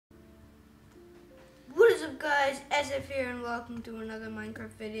What's up guys, SF here and welcome to another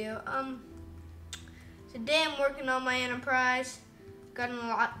Minecraft video. Today I'm working on my enterprise. Gotten a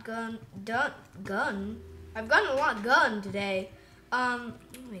lot I've gotten a lot done today. Oh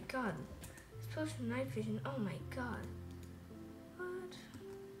my god. It's supposed to be night vision. Oh my god. What?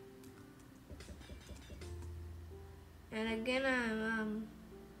 And again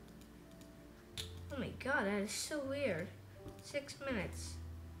oh my god, that is so weird. 6 minutes.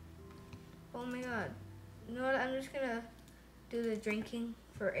 Oh my god. You know what? I'm just gonna do the drinking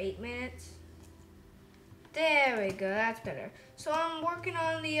for 8 minutes. There we go. That's better. So I'm working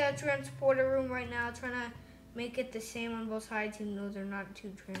on the transporter room right now, trying to make it the same on both sides, even though they're not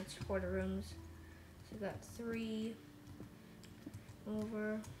 2 transporter rooms. So I got 3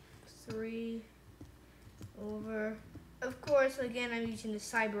 over, 3 over. Of course, again, I'm using the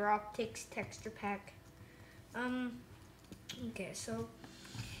Cyber Optics texture pack. Okay, so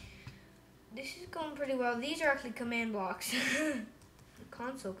this is going pretty well. These are actually command blocks.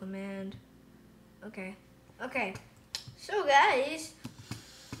 Console command. Okay. So guys,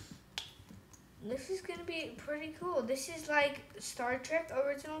 this is gonna be pretty cool. This is like Star Trek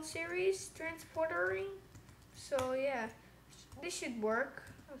original series transportering. So yeah, this should work,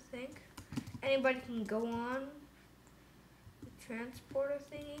 I think. Anybody can go on the transporter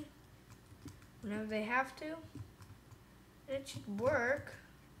thingy whenever they have to. And it should work.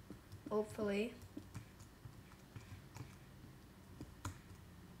 Hopefully.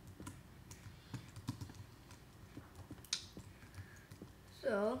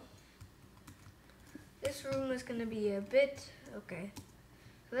 So, this room is going to be a bit, okay.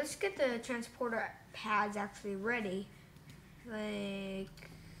 So let's get the transporter pads actually ready. Like,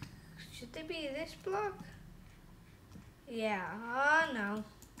 should they be this block? Yeah, no,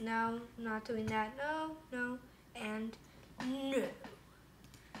 not doing that, no, and no.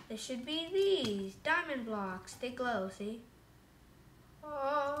 There should be these diamond blocks. They glow, see?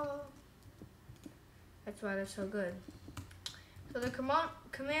 Oh, that's why they're so good. So the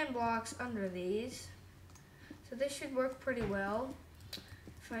command blocks under these. So this should work pretty well.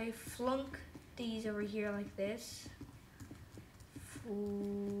 If I flunk these over here like this.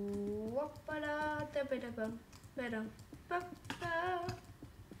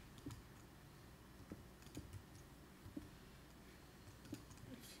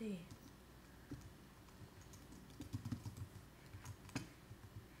 See.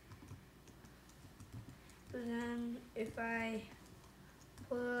 But then if I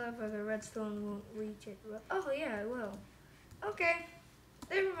pull it up, the redstone won't reach it. Oh yeah, it will. Okay.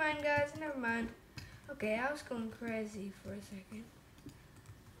 Never mind guys, never mind. Okay, I was going crazy for a second.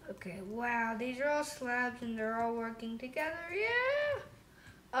 Okay, wow, these are all slabs and they're all working together, yeah!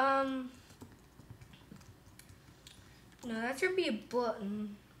 No, that should be a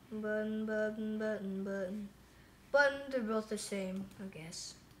button. Button. Buttons are both the same, I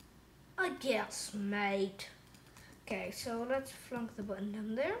guess, mate. Okay, so let's flunk the button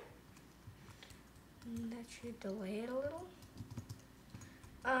down there. And that should delay it a little.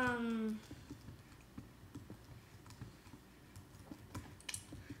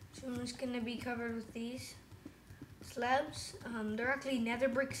 So I'm just gonna be covered with these slabs. They're actually nether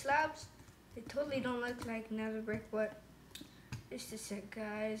brick slabs. They totally don't look like nether brick, but just a sec,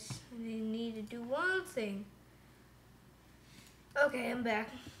 guys. I need to do one thing. Okay, I'm back.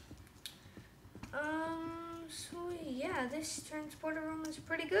 So yeah, this transporter room is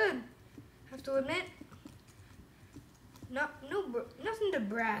pretty good. Have to admit. Nothing to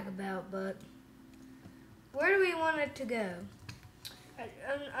brag about, but where do we want it to go? I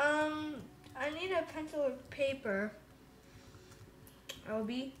need a pencil or paper. I'll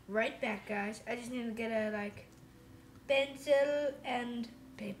be right back, guys. I just need to get a pencil and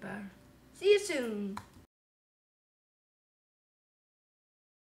paper. See you soon.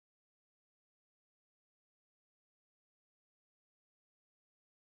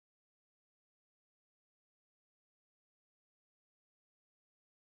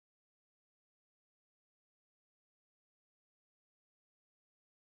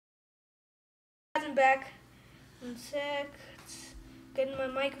 I'm back. 1 sec. Getting my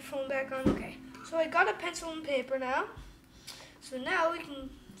microphone back on. Okay. So I got a pencil and paper now. So now we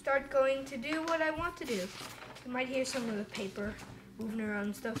can start going to do what I want to do. You might hear some of the paper moving around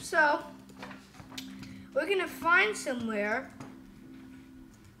and stuff. So we're gonna find somewhere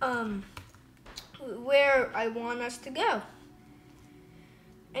where I want us to go.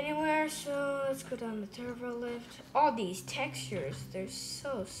 Anywhere, so let's go down the turbo lift. All these textures, they're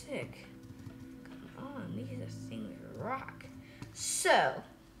so sick. Come on, these are things rock. So,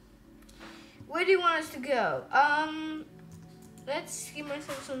 where do you want us to go? Let's give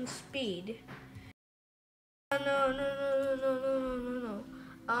myself some speed. no, no, no, no, no, no, no,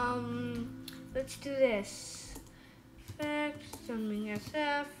 no. Let's do this. Effect, summing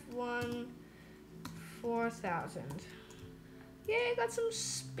SF, 4,000. Yay, I got some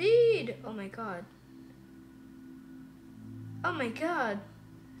speed. Oh my god. Oh my god.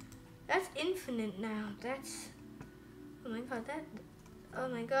 That's infinite now. That's, oh my god, oh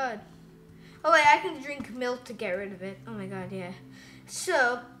my god. Oh wait, I can drink milk to get rid of it. Oh my god, yeah.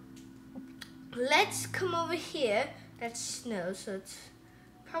 So, let's come over here. That's snow, so it's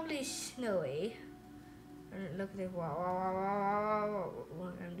probably snowy. And look at it. Wow, wow, wow, wow, wow,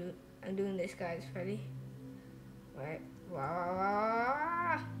 wow. I'm doing this, guys. Ready? Right. Wow, wow,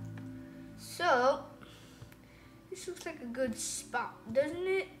 wow, wow. So, this looks like a good spot, doesn't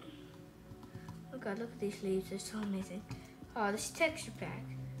it? Oh god, look at these leaves. They're so amazing. Oh, this texture pack.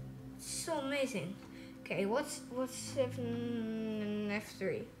 It's so amazing. Okay, what's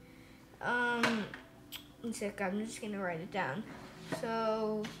F3? One sec, I'm just gonna write it down.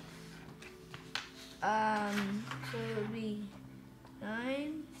 So it would be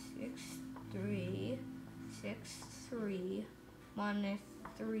 96363 minus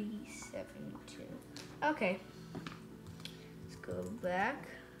 372. Okay, let's go back.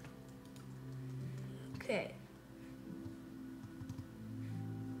 Okay.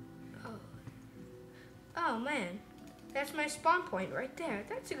 Oh man, that's my spawn point right there.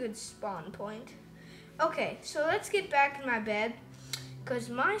 That's a good spawn point. Okay, so let's get back in my bed, because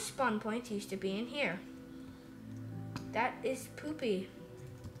my spawn point used to be in here. That is poopy.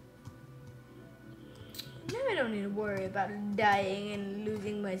 Now I don't need to worry about dying and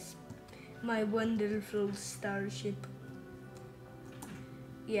losing my wonderful starship.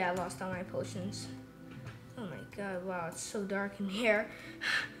 Yeah, I lost all my potions. Oh my god, wow, it's so dark in here.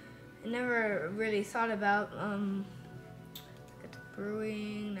 I never really thought about get the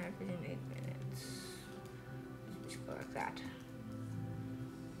brewing, nitrogen 8 minutes. Let's just go like that.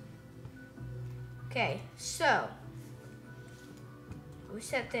 Okay, so we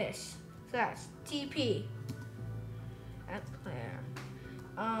set this. So that's TP at player.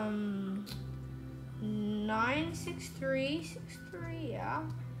 96363, yeah.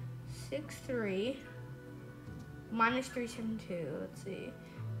 63 minus 372. Let's see.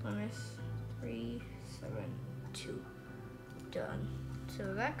 Minus 372. Done.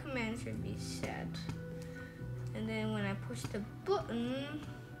 So that command should be set. And then when I push the button,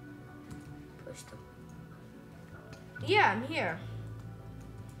 yeah, I'm here.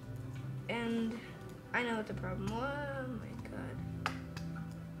 And I know what the problem was. Oh my god.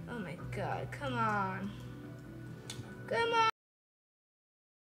 Oh my god. Come on. Come on.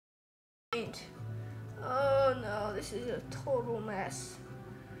 Oh no, this is a total mess.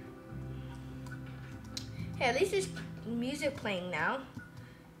 Hey, at least there's music playing now.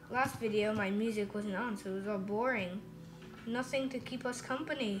 Last video, my music wasn't on, so it was all boring. Nothing to keep us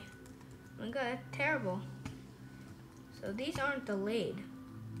company. Oh my god, that's terrible. So these aren't delayed.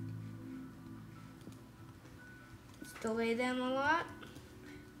 Let's delay them a lot.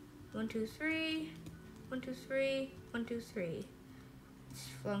 1, 2, 3. 1, 2, 3. 1, 2, 3. Let's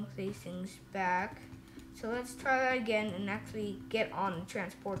flunk these things back. So let's try that again and actually get on the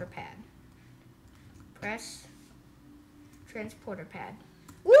transporter pad. Press transporter pad.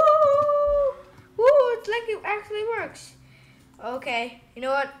 Woo! Woo! It's like it actually works. Okay, you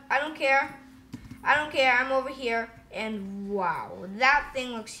know what? I don't care. I don't care. I'm over here. And wow, that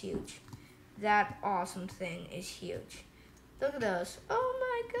thing looks huge. That awesome thing is huge. Look at those. Oh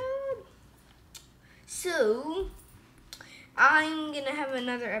my god. So, I'm gonna have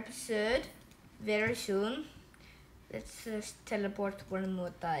another episode very soon. Let's just teleport one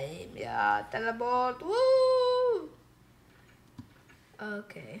more time. Yeah, teleport. Woo!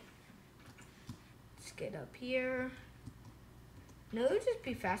 Okay. Let's get up here. No, it would just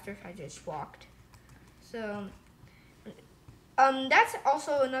be faster if I just walked. So, that's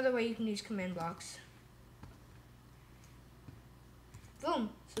also another way you can use command blocks. Boom.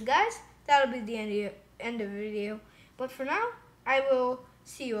 So guys, that'll be the end of the video. But for now, I will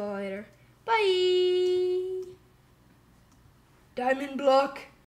see you all later. Bye! Diamond block.